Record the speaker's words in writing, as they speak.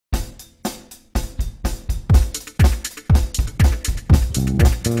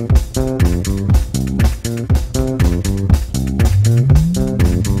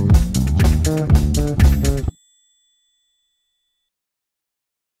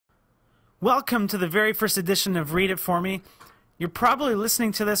Welcome to the very first edition of Read It For Me. You're probably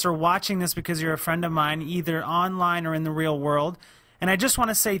listening to this or watching this because you're a friend of mine, either online or in the real world. And I just want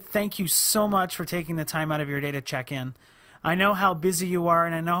to say thank you so much for taking the time out of your day to check in. I know how busy you are,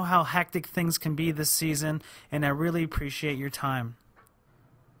 and I know how hectic things can be this season, and I really appreciate your time.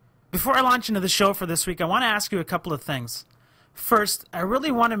 Before I launch into the show for this week, I want to ask you a couple of things. First, I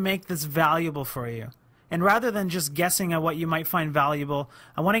really want to make this valuable for you. And rather than just guessing at what you might find valuable,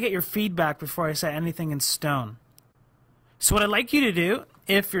 I want to get your feedback before I set anything in stone. So what I'd like you to do,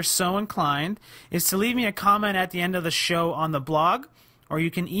 if you're so inclined, is to leave me a comment at the end of the show on the blog, or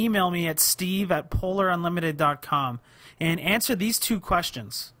you can email me at steve@polarunlimited.com and answer these two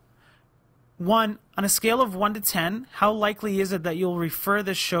questions. 1, on a scale of 1 to 10, how likely is it that you'll refer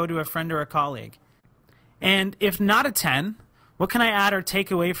this show to a friend or a colleague? And if not a 10, what can I add or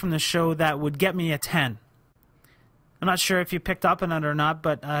take away from the show that would get me a 10? I'm not sure if you picked up on it or not,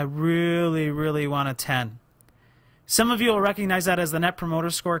 but I really want a 10. Some of you will recognize that as the Net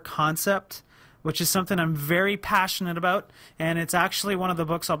Promoter Score concept, which is something I'm very passionate about, and it's actually one of the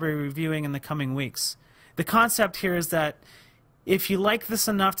books I'll be reviewing in the coming weeks. The concept here is that if you like this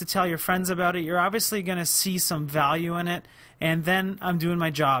enough to tell your friends about it, you're obviously going to see some value in it, and then I'm doing my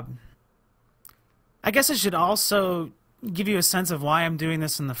job. I guess I should also give you a sense of why I'm doing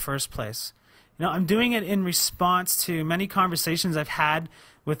this in the first place. You know, I'm doing it in response to many conversations I've had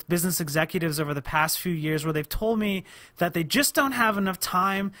with business executives over the past few years where they've told me that they just don't have enough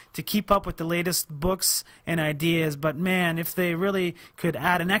time to keep up with the latest books and ideas, but man, if they really could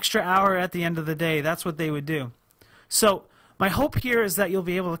add an extra hour at the end of the day, that's what they would do. So my hope here is that you'll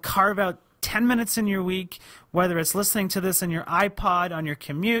be able to carve out 10 minutes in your week, whether it's listening to this on your iPod, on your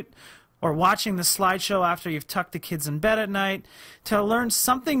commute, or watching the slideshow after you've tucked the kids in bed at night, to learn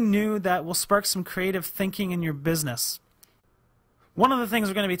something new that will spark some creative thinking in your business. One of the things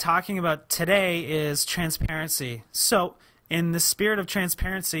we're going to be talking about today is transparency. So, in the spirit of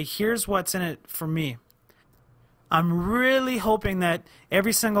transparency, here's what's in it for me. I'm really hoping that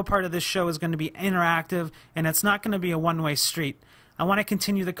every single part of this show is going to be interactive, and it's not going to be a one-way street. I want to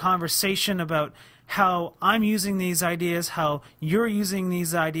continue the conversation about how I'm using these ideas, how you're using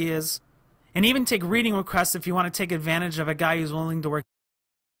these ideas, and even take reading requests if you want to take advantage of a guy who's willing to work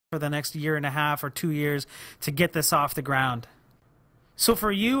for the next year and a half or 2 years to get this off the ground. So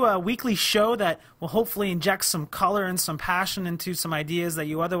for you, a weekly show that will hopefully inject some color and some passion into some ideas that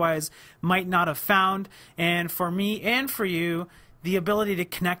you otherwise might not have found. And for me and for you, the ability to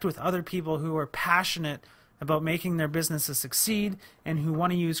connect with other people who are passionate about making their businesses succeed and who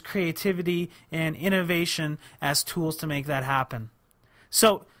want to use creativity and innovation as tools to make that happen.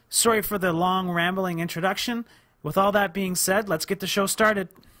 So, sorry for the long, rambling introduction. With all that being said, let's get the show started.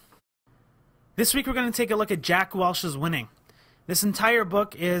 This week we're going to take a look at Jack Welch's Winning. This entire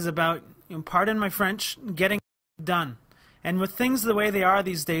book is about, pardon my French, getting done. And with things the way they are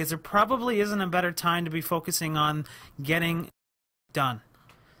these days, there probably isn't a better time to be focusing on getting done.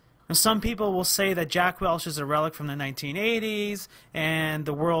 Now, some people will say that Jack Welch is a relic from the 1980s and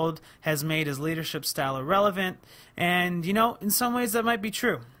the world has made his leadership style irrelevant. And, in some ways that might be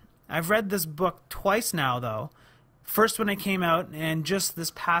true. I've read this book twice now, though. First when it came out and just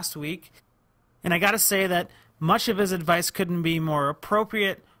this past week. And I got to say that much of his advice couldn't be more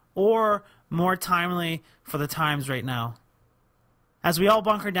appropriate or more timely for the times right now. As we all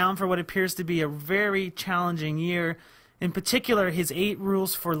bunker down for what appears to be a very challenging year, in particular, his 8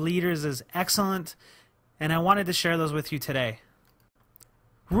 rules for leaders is excellent, and I wanted to share those with you today.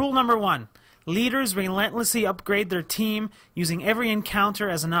 Rule number 1, leaders relentlessly upgrade their team using every encounter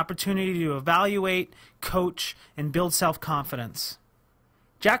as an opportunity to evaluate, coach, and build self-confidence.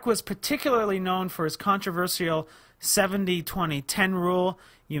 Jack was particularly known for his controversial 70-20-10 rule.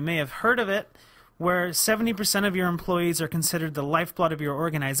 You may have heard of it, where 70% of your employees are considered the lifeblood of your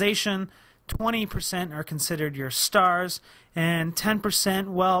organization, 20% are considered your stars, and 10%,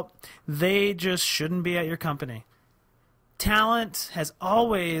 well, they just shouldn't be at your company. Talent has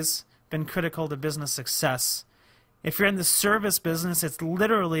always been critical to business success. If you're in the service business, it's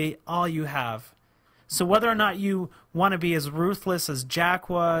literally all you have. So whether or not you want to be as ruthless as Jack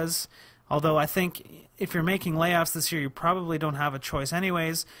was, although I think if you're making layoffs this year, you probably don't have a choice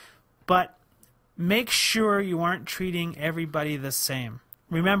anyways, but make sure you aren't treating everybody the same.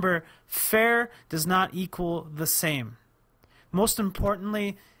 Remember, fair does not equal the same. Most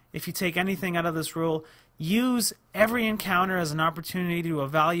importantly, if you take anything out of this rule, use every encounter as an opportunity to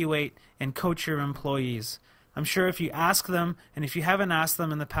evaluate and coach your employees. I'm sure if you ask them, and if you haven't asked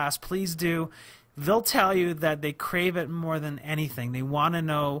them in the past, please do. They'll tell you that they crave it more than anything. They want to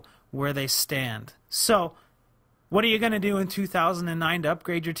know where they stand. So, what are you going to do in 2009 to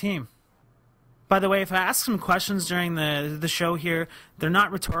upgrade your team? By the way, if I ask some questions during the show here, they're not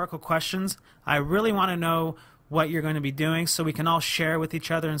rhetorical questions. I really want to know what you're going to be doing so we can all share with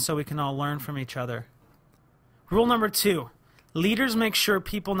each other and so we can all learn from each other. Rule number 2, leaders make sure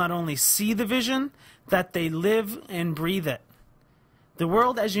people not only see the vision, that they live and breathe it. The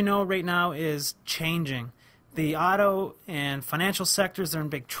world, as you know, right now is changing. The auto and financial sectors are in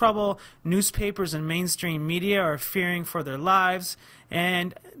big trouble. Newspapers and mainstream media are fearing for their lives.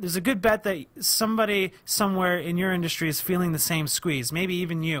 And there's a good bet that somebody somewhere in your industry is feeling the same squeeze, maybe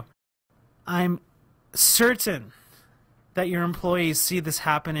even you. I'm certain that your employees see this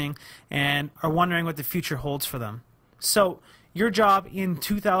happening and are wondering what the future holds for them. So your job in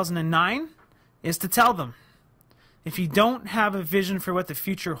 2009 is to tell them. If you don't have a vision for what the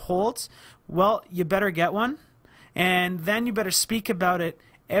future holds, well, you better get one, and then you better speak about it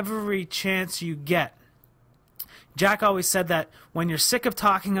every chance you get. Jack always said that when you're sick of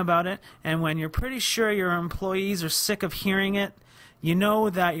talking about it, and when you're pretty sure your employees are sick of hearing it, you know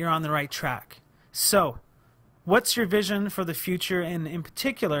that you're on the right track. So, what's your vision for the future, and in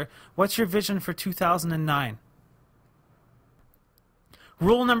particular, what's your vision for 2009?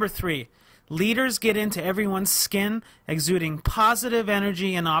 Rule number 3. Leaders get into everyone's skin, exuding positive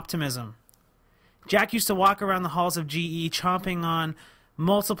energy and optimism. Jack used to walk around the halls of GE chomping on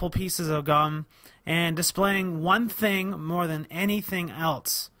multiple pieces of gum and displaying one thing more than anything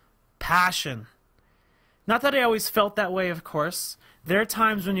else: passion. Not that I always felt that way, of course. There are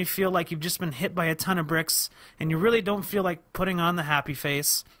times when you feel like you've just been hit by a ton of bricks and you really don't feel like putting on the happy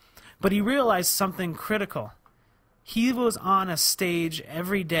face. But he realized something critical. He was on a stage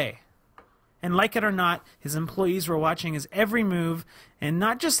every day. And like it or not, his employees were watching his every move and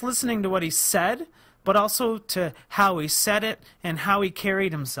not just listening to what he said, but also to how he said it and how he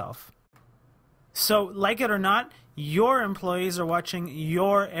carried himself. So, like it or not, your employees are watching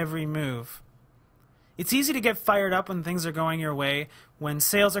your every move. It's easy to get fired up when things are going your way, when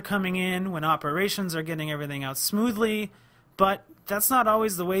sales are coming in, when operations are getting everything out smoothly, but that's not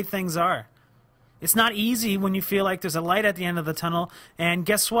always the way things are. It's not easy when you feel like there's a light at the end of the tunnel, and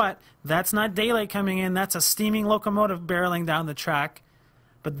guess what? That's not daylight coming in, that's a steaming locomotive barreling down the track.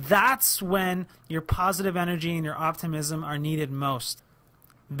 But that's when your positive energy and your optimism are needed most.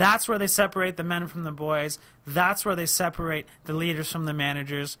 That's where they separate the men from the boys. That's where they separate the leaders from the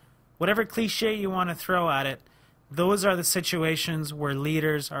managers. Whatever cliche you want to throw at it, those are the situations where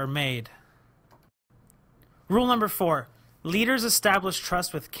leaders are made. Rule number 4. Leaders establish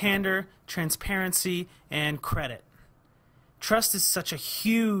trust with candor, transparency, and credit. Trust is such a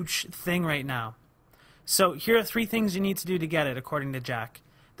huge thing right now. So here are 3 things you need to do to get it, according to Jack.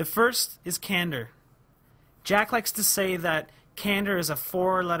 The first is candor. Jack likes to say that candor is a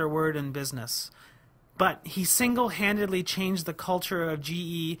 4-letter word in business. But he single-handedly changed the culture of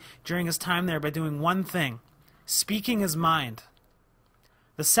GE during his time there by doing one thing: speaking his mind.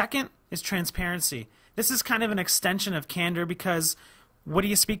 The second is transparency. This is kind of an extension of candor because what do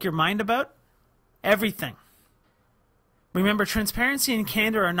you speak your mind about? Everything. Remember, transparency and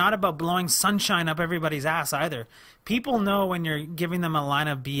candor are not about blowing sunshine up everybody's ass either. People know when you're giving them a line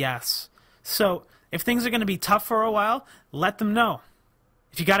of BS. So if things are going to be tough for a while, let them know.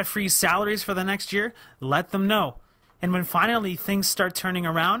 If you got to freeze salaries for the next year, let them know. And when finally things start turning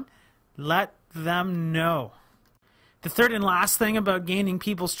around, let them know. The third and last thing about gaining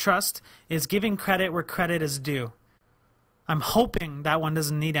people's trust is giving credit where credit is due. I'm hoping that one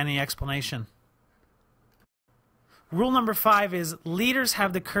doesn't need any explanation. Rule number 5 is leaders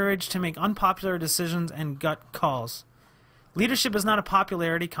have the courage to make unpopular decisions and gut calls. Leadership is not a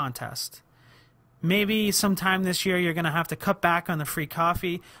popularity contest. Maybe sometime this year you're going to have to cut back on the free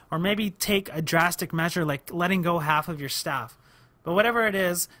coffee, or maybe take a drastic measure like letting go half of your staff. But whatever it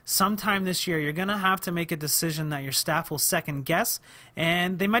is, sometime this year you're going to have to make a decision that your staff will second guess,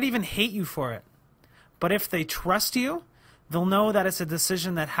 and they might even hate you for it. But if they trust you, they'll know that it's a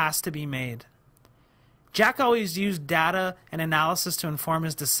decision that has to be made. Jack always used data and analysis to inform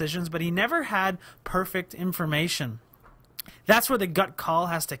his decisions, but he never had perfect information. That's where the gut call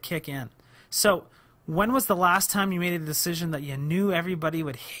has to kick in. So, when was the last time you made a decision that you knew everybody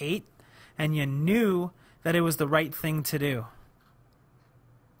would hate, and you knew that it was the right thing to do?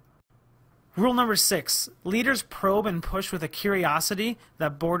 Rule number 6, leaders probe and push with a curiosity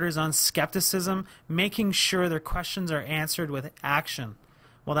that borders on skepticism, making sure their questions are answered with action.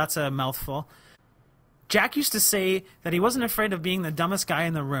 Well, that's a mouthful. Jack used to say that he wasn't afraid of being the dumbest guy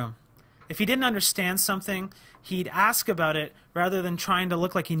in the room. If he didn't understand something, he'd ask about it rather than trying to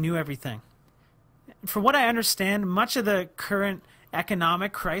look like he knew everything. From what I understand, much of the current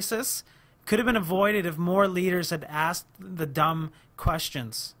economic crisis could have been avoided if more leaders had asked the dumb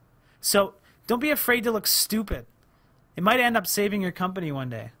questions. So, Don't be afraid to look stupid. It might end up saving your company one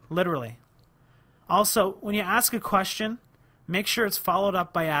day, literally. Also, when you ask a question, make sure it's followed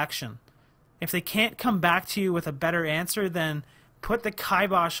up by action. If they can't come back to you with a better answer, then put the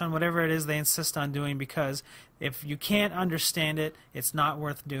kibosh on whatever it is they insist on doing, because if you can't understand it, it's not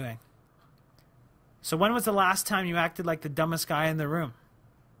worth doing. So when was the last time you acted like the dumbest guy in the room?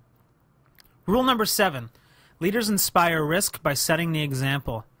 Rule number 7. Leaders inspire risk by setting the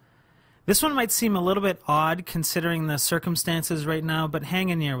example. This one might seem a little bit odd considering the circumstances right now, but hang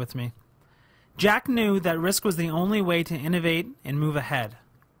in here with me. Jack knew that risk was the only way to innovate and move ahead.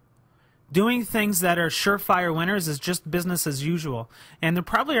 Doing things that are surefire winners is just business as usual, and there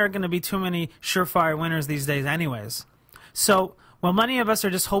probably aren't going to be too many surefire winners these days anyways. So, while many of us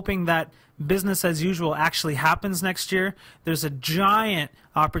are just hoping that business as usual actually happens next year, there's a giant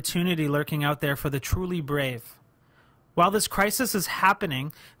opportunity lurking out there for the truly brave. While this crisis is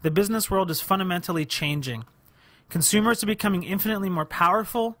happening, the business world is fundamentally changing. Consumers are becoming infinitely more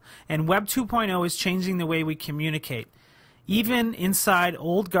powerful, and Web 2.0 is changing the way we communicate, even inside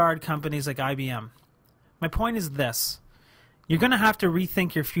old guard companies like IBM. My point is this. You're going to have to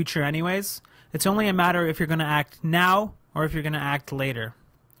rethink your future anyways. It's only a matter if you're going to act now or if you're going to act later.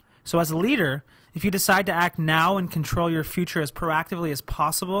 So as a leader, if you decide to act now and control your future as proactively as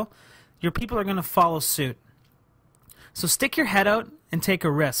possible, your people are going to follow suit. So stick your head out and take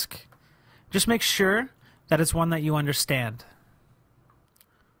a risk. Just make sure that it's one that you understand.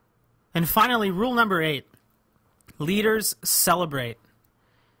 And finally, rule number 8. Leaders celebrate.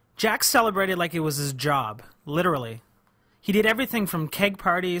 Jack celebrated like it was his job, literally. He did everything from keg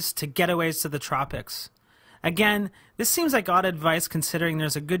parties to getaways to the tropics. Again, this seems like odd advice considering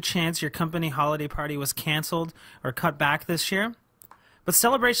there's a good chance your company holiday party was canceled or cut back this year. But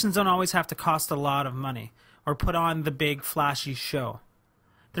celebrations don't always have to cost a lot of money or put on the big flashy show.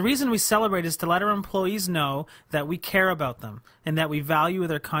 The reason we celebrate is to let our employees know that we care about them and that we value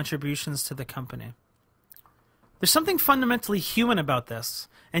their contributions to the company. There's something fundamentally human about this,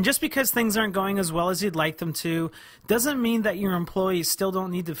 and just because things aren't going as well as you'd like them to doesn't mean that your employees still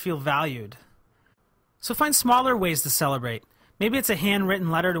don't need to feel valued. So find smaller ways to celebrate. Maybe it's a handwritten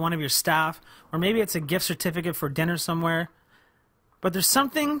letter to one of your staff, or maybe it's a gift certificate for dinner somewhere. But there's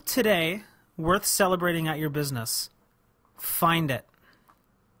something today worth celebrating at your business. Find it.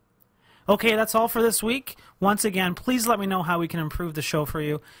 Okay, that's all for this week. Once again, please let me know how we can improve the show for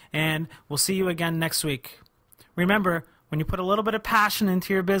you, and we'll see you again next week. Remember, when you put a little bit of passion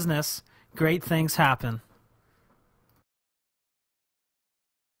into your business, great things happen.